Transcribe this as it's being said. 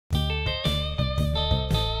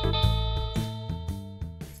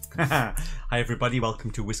Hi everybody,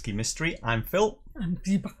 welcome to Whiskey Mystery. I'm Phil. I'm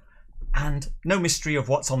Deepa. And no mystery of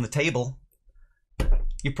what's on the table.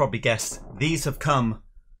 You probably guessed, these have come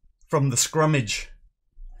from the scrummage.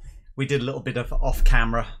 We did a little bit of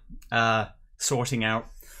off-camera sorting out.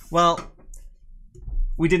 Well,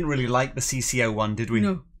 we didn't really like the CCO one, did we?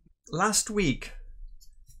 No. Last week,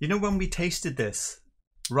 you know when we tasted this,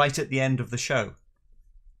 right at the end of the show?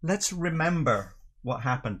 Let's remember what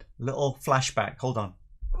happened. Little flashback. Hold on.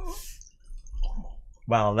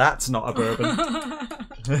 Well, that's not a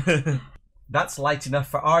bourbon. That's light enough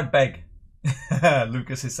for Ardbeg.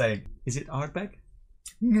 Lucas is saying. Is it Ardbeg?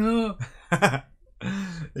 No.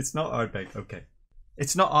 It's not Ardbeg. Okay.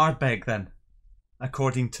 It's not Ardbeg then,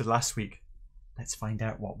 according to last week. Let's find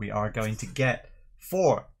out what we are going to get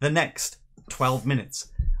for the next 12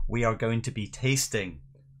 minutes. We are going to be tasting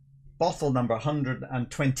bottle number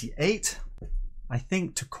 128. I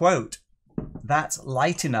think, to quote, that's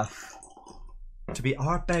light enough to be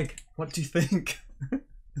Ardbeg. What do you think?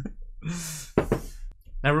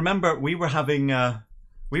 Now remember, we were getting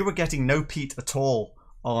no peat at all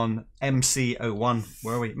on MC01,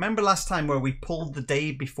 were we? Remember last time where we pulled the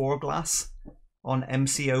day before glass on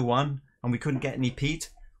MC01 and we couldn't get any peat?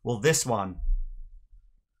 Well, this one,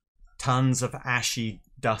 tons of ashy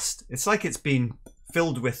dust. It's like it's been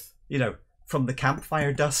filled with, you know, from the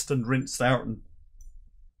campfire dust and rinsed out.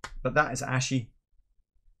 But that is ashy.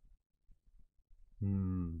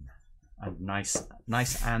 And nice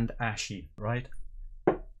and ashy, right?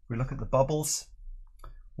 We look at the bubbles.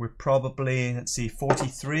 We're probably, let's see,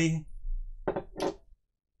 43,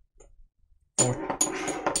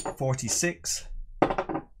 46.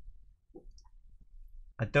 I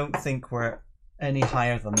don't think we're any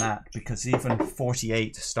higher than that, because even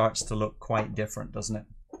 48 starts to look quite different, doesn't it?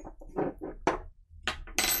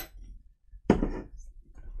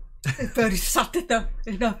 It's very subtle though.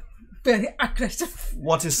 It's not very aggressive.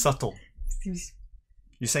 What is subtle?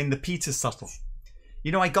 You're saying the peat is subtle.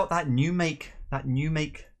 You know, I got that new make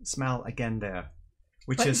smell again there,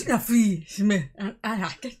 which is lovely smell, and I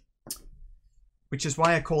like it. Which is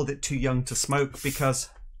why I called it too young to smoke, because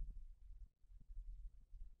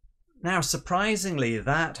now surprisingly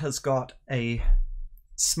that has got a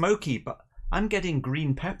smoky, but I'm getting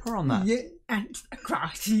green pepper on that. Yeah, and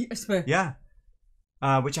grassy as well. Yeah,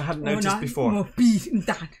 which I hadn't noticed before. More peat in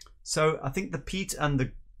that. So I think the peat and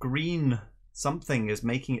the green something is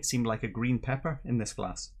making it seem like a green pepper in this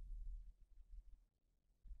glass.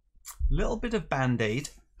 Little bit of Band-Aid.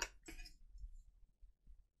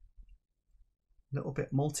 Little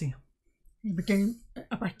bit malty. You became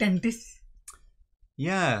a dentist.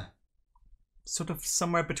 Yeah. Sort of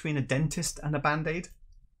somewhere between a dentist and a Band-Aid.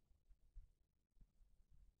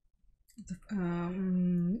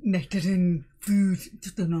 Nectarine food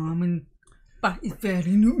to the normal, but it's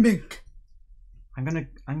very new milk. I'm gonna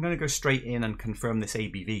go straight in and confirm this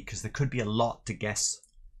ABV, because there could be a lot to guess.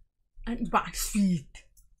 And but sweet.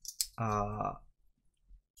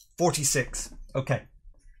 46. Okay.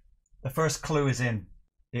 The first clue is in.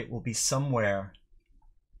 It will be somewhere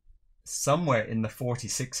in the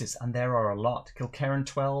 46s, and there are a lot. Kilchoman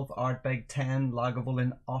 12, Ardbeg 10,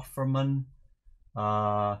 Lagavulin Offerman,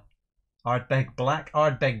 Ardbeg Black,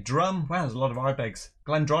 Ardbeg Drum. Wow, there's a lot of Ardbegs.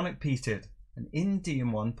 Glendronach peated. An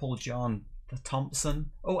Indian one, Paul John. The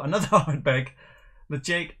Thompson. Oh, another Ardbeg. The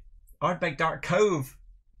Jake. Ardbeg Dark Cove.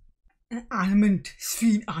 An almond.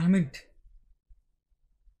 Sweet almond.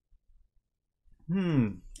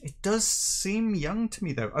 It does seem young to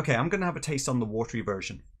me though. Okay, I'm going to have a taste on the watery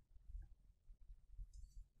version.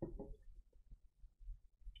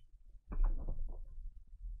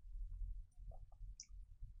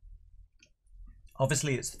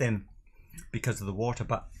 Obviously it's thin because of the water,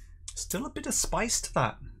 but still a bit of spice to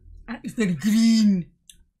that. It's very green,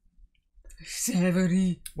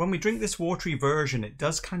 savoury. When we drink this watery version, it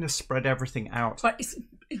does kind of spread everything out. But it's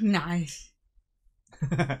nice.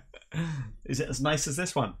 Is it as nice as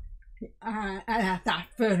this one? I like that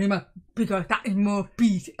very much, because that is more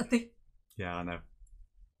peat, I think. Yeah, I know.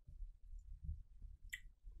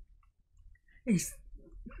 It's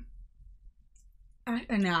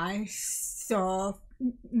a nice, soft,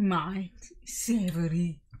 mild,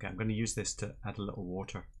 savoury. Okay, I'm going to use this to add a little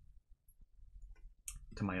water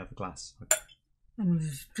to my other glass. Okay.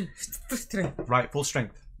 Right, full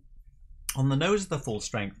strength. On the nose of the full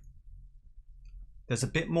strength, there's a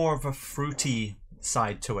bit more of a fruity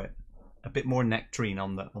side to it, a bit more nectarine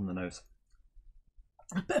on the nose.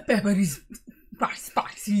 Pepper is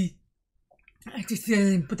spicy. It's the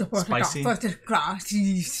same, but the Spicy. first is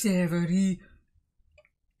grassy, savoury.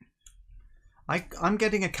 I'm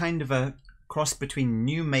getting a kind of a cross between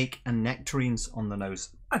new make and nectarines on the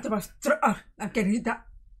nose. I'm getting that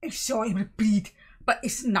enjoyable beat, but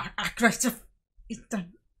it's not aggressive. It's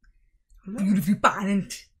beautifully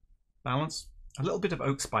balanced. Balance. A little bit of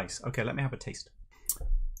oak spice. Okay, let me have a taste.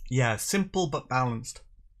 Yeah, simple but balanced.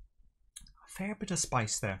 A fair bit of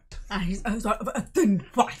spice there. And it's a thin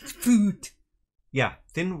white fruit. Yeah,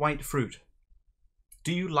 thin white fruit.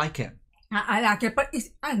 Do you like it? I like it, but it's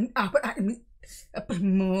a bit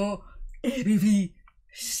more ABV,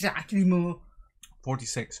 slightly more.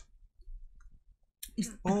 46. It's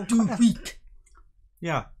too sweet.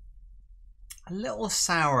 Yeah. A little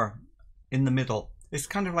sour in the middle. It's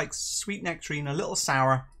kind of like sweet nectarine, a little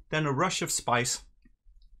sour, then a rush of spice.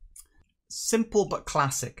 Simple but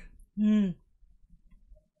classic. It's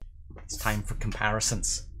time for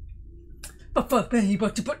comparisons. But first, we're able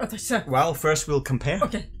to put other stuff. Well, first we'll compare.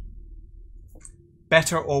 Okay.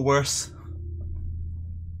 Better or worse?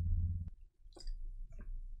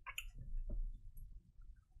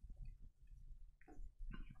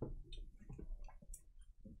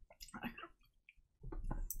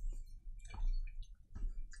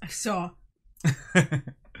 So,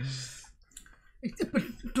 it's a bit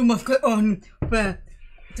too much on where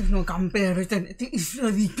there's no comparison. It's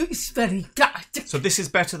very good, it's very classic. So this is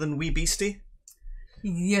better than Wee Beastie?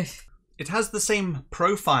 Yes. It has the same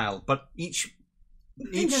profile, but each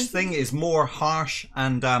thing is more harsh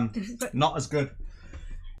and not as good.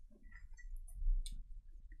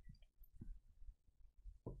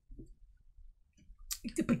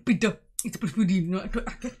 It's a bit bitter. It's a bit sweet. No,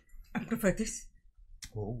 I prefer this.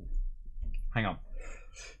 Oh, hang on.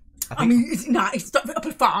 I mean, it's not. It's not a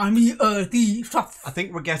bit farmy, earthy stuff. I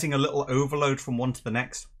think we're getting a little overload from one to the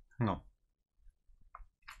next. Hang on.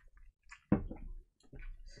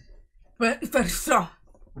 But it's very strong.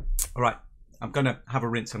 All right, I'm gonna have a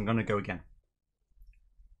rinse. I'm gonna go again.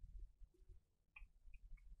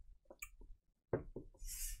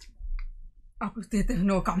 Obviously, there's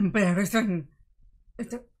no comparison.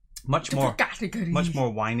 It's much more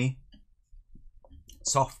winey,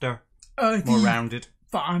 softer, earthy, more rounded.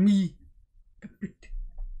 Farmy.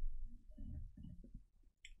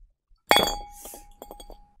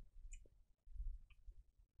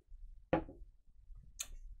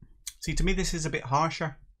 See, to me, this is a bit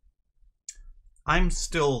harsher. I'm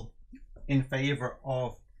still in favour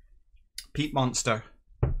of Peat Monster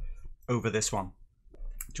over this one.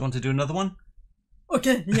 Do you want to do another one?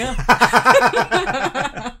 Okay, yeah.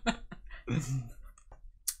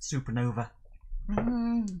 Supernova.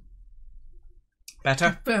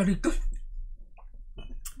 Better? Very good.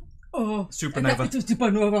 Oh, Supernova. It's a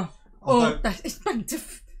Supernova. Although, oh, that's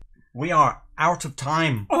expensive. We are out of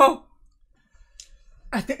time. Oh,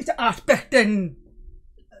 I think it's Ardbeg Ten.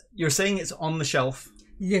 You're saying it's on the shelf.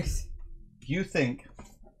 Yes. You think...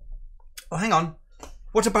 Oh, hang on.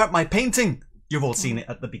 What about my painting? You've all seen it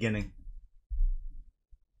at the beginning.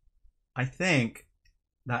 I think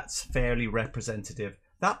that's fairly representative.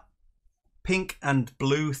 That pink and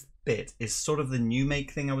blue bit is sort of the new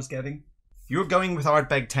make thing I was getting. You're going with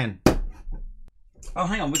Ardbeg Ten. Oh,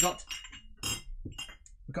 hang on. We've got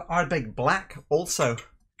Ardbeg Black also.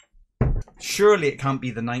 Surely it can't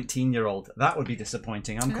be the 19-year-old. That would be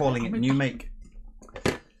disappointing. I'm calling it new make.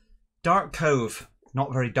 Dark Cove.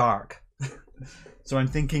 Not very dark. So I'm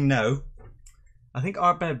thinking no. I think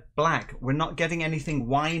Ardbeg Black, we're not getting anything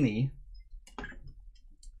winey.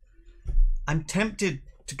 I'm tempted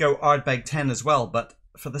to go Ardbeg Ten as well, but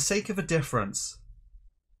for the sake of a difference,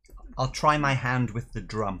 I'll try my hand with the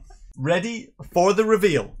drum. Ready for the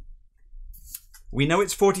reveal. We know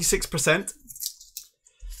it's 46%.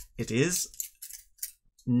 It is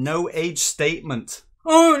no age statement.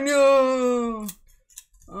 Oh no!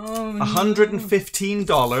 Oh,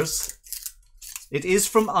 $115. It is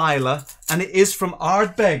from Isla and it is from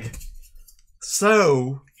Ardbeg.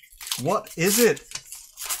 So, what is it?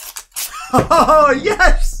 Oh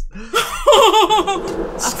yes!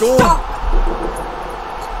 Score!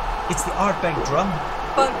 It's the Ardbeg drum.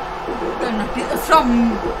 But it's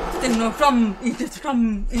from.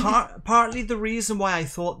 Partly the reason why I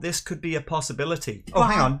thought this could be a possibility. Oh,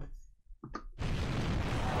 hang on.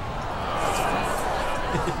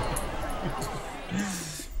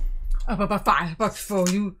 About $5 for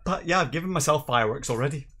you. But yeah, I've given myself fireworks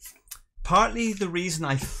already. Partly the reason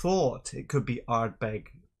I thought it could be Ardbeg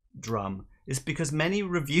drum is because many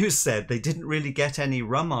reviews said they didn't really get any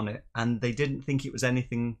rum on it and they didn't think it was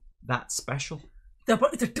anything that special.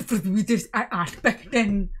 It's a different with this Ardbeg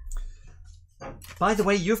Ten. By the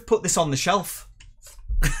way, you've put this on the shelf.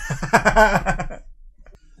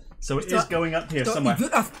 So it is going up here somewhere. If you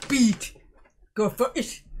have beat, go for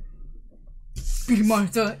it. Peat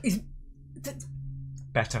Monster is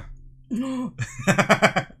better. No.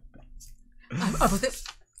 I was it.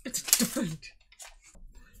 It's different.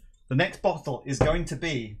 The next bottle is going to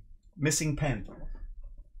be missing pen.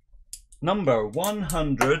 Number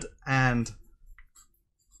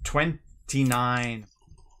 129.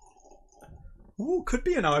 Ooh, could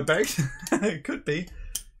be an Ardbeg. It could be.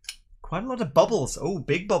 Quite a lot of bubbles. Oh,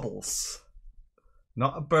 big bubbles.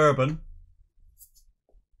 Not a bourbon.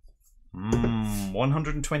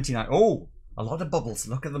 129. Oh, a lot of bubbles.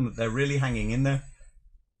 Look at them. They're really hanging in there.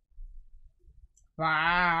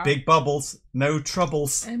 Wow. Big bubbles. No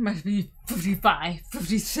troubles. It must be 55,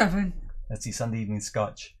 57. Let's see, Sunday Evening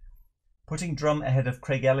Scotch. Putting drum ahead of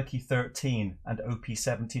Glenallachie 13 and OP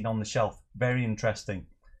 17 on the shelf. Very interesting.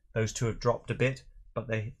 Those two have dropped a bit, but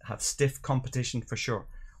they have stiff competition for sure.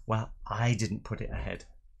 Well, I didn't put it ahead.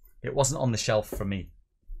 It wasn't on the shelf for me.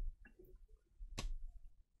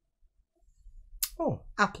 Oh,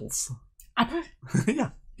 apples. Apple?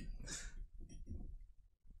 Yeah.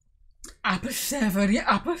 Apple, savory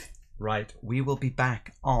apple. Right, we will be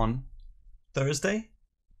back on Thursday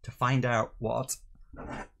to find out what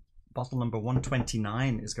bottle number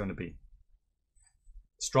 129 is going to be.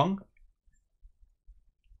 Strong?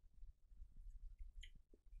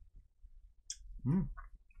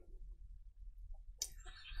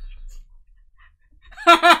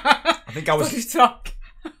 I think I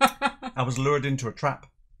was lured into a trap.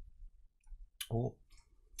 Oh,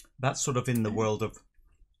 that's sort of in the world of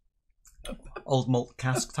old malt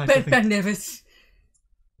cask type of thing. Nevis.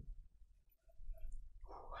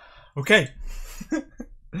 Okay.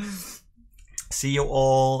 See you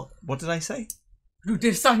all. What did I say?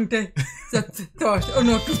 Sunday. Oh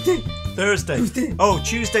no, Tuesday. Thursday. Tuesday. Oh,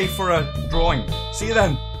 Tuesday for a drawing. See you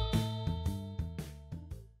then.